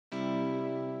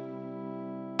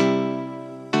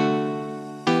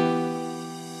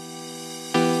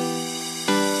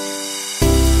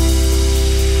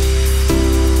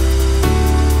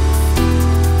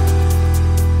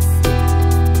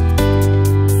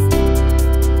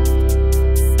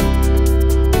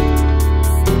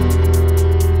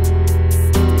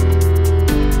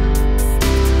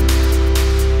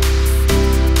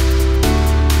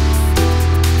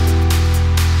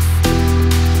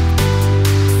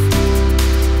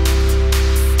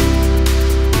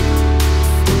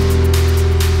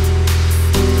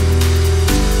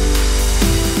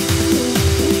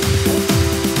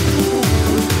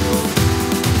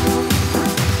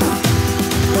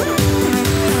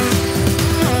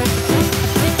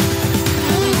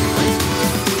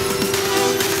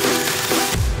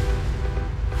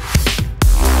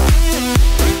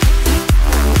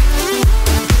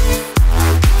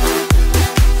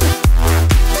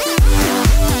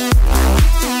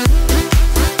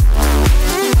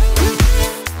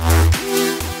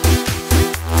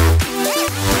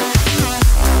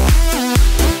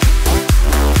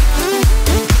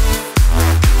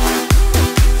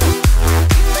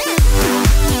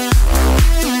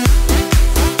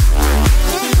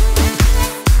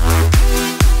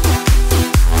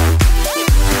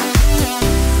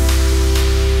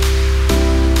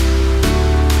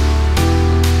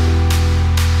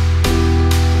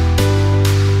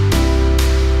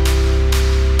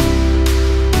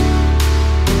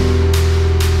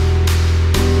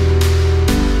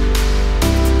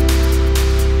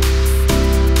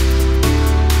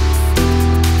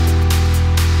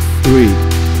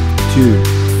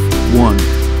1,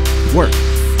 work.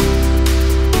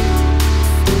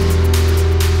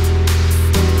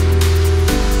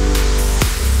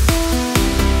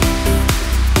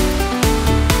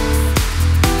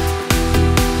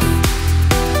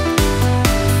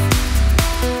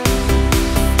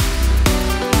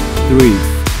 3,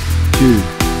 2,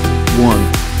 1,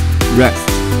 rest.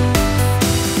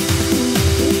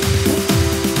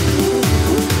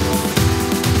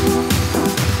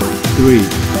 3,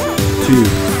 2,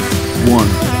 1,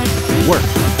 work.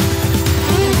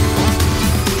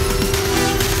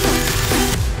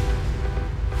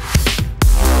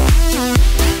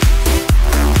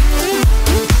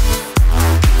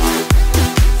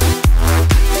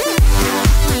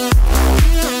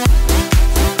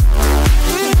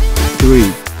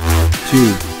 3,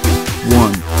 2,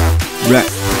 1,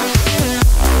 rest.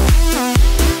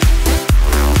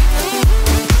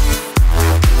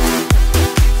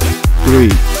 3,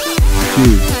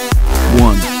 2,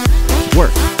 1,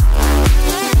 work.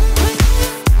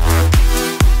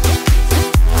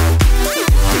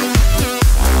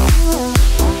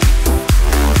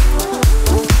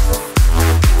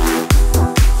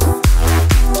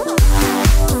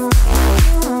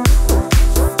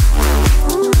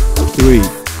 3,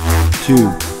 2,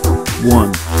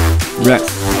 1, rest.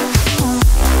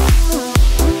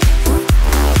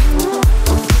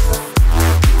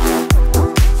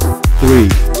 3,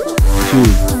 2,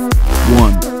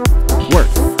 1, work.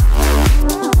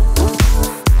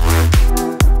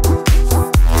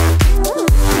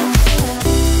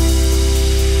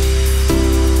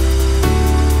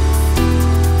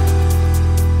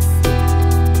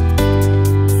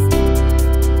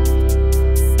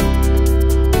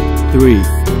 3,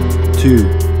 2,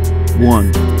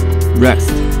 1, rest.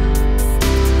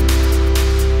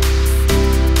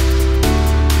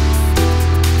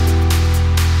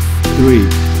 3,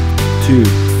 2,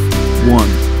 1,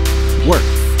 work.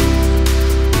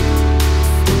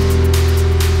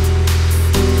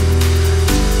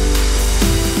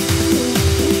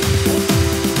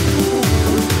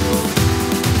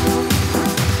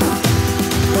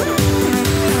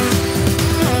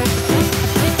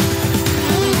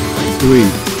 3,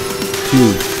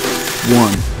 2,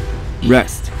 1,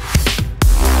 rest.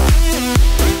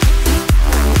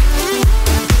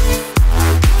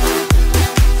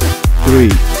 3,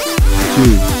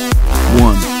 2,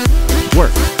 1,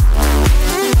 work.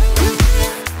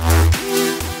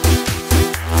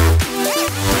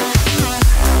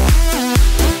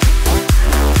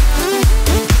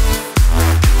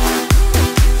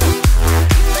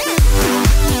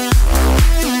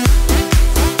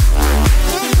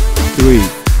 3,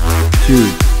 2,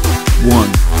 1,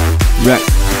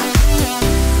 rest.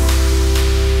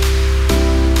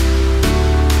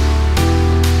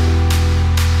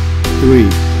 3,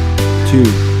 2,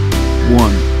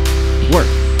 1, work.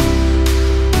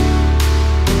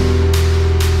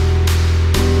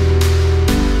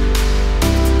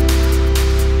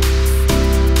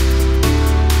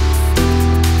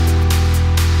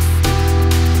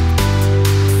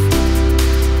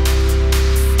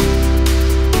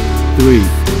 3,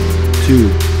 2,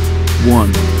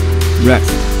 1,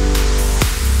 rest.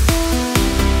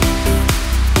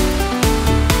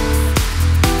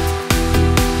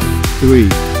 3,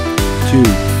 2,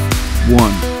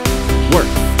 1, work.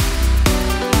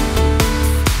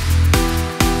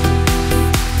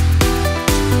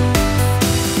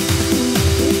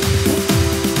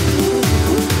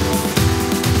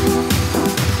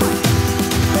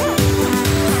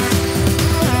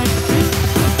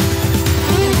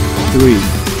 3,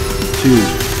 2,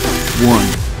 1,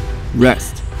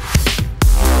 rest.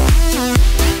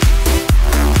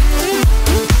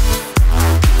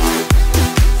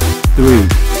 3,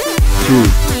 2,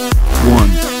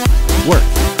 1, work.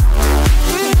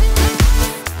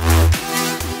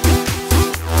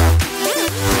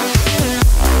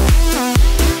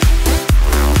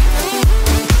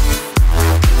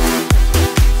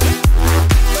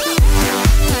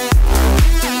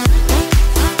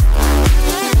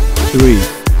 3,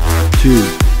 2,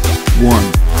 1,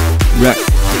 rest.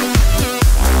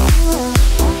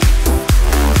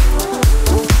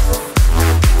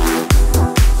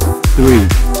 3,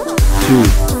 2,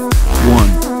 1,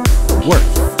 work.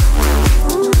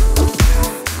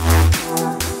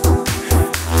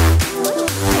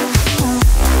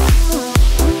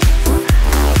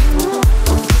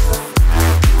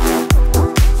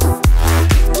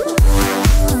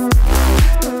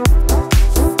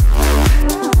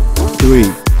 3,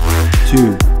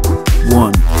 2,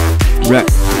 1,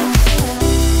 rest.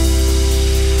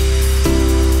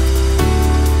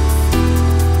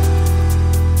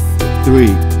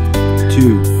 3,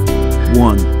 2,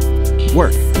 one,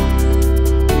 work.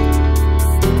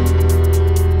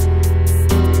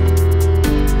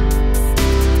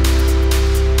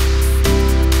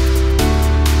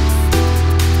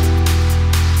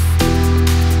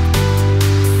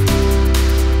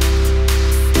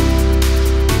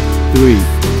 3,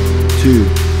 2,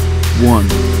 1,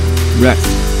 rest.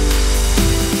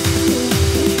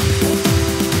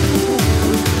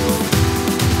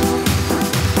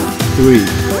 3,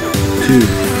 2,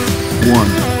 1,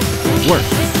 work.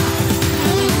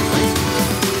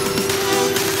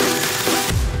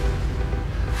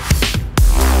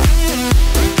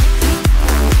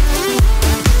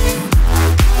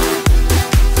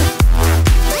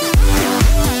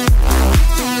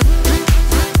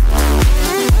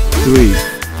 3,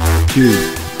 2,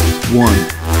 1,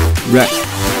 rest.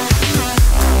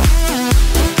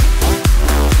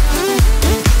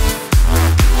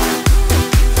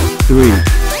 3,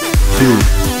 2,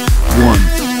 1,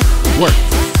 work.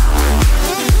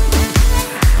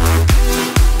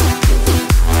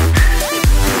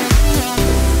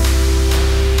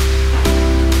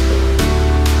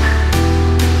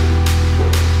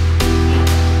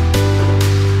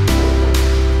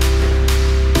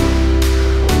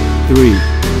 3,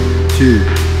 2,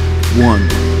 1,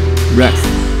 rest.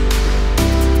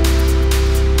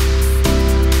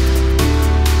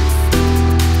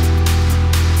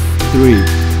 3,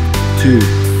 2,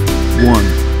 1,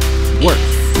 work.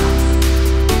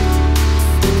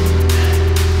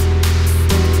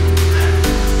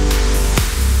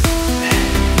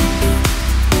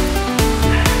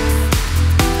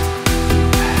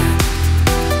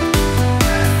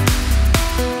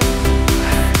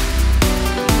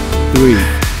 3,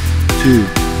 2,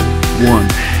 1,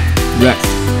 rest.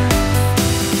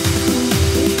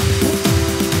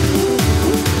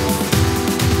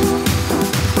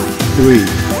 3,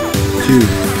 2,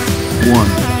 1,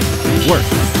 work.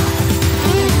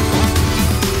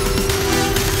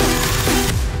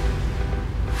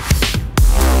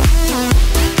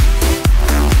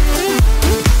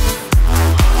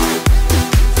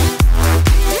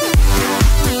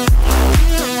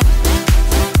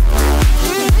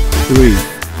 3,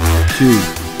 2,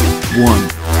 1,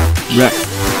 rest.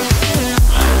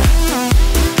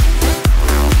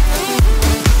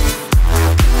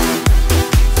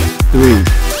 3,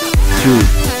 2,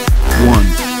 1,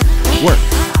 work.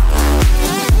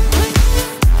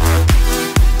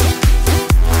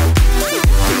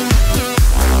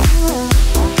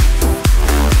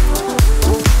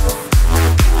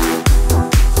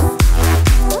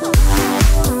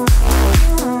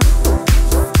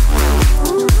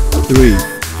 3,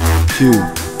 2,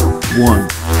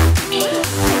 1.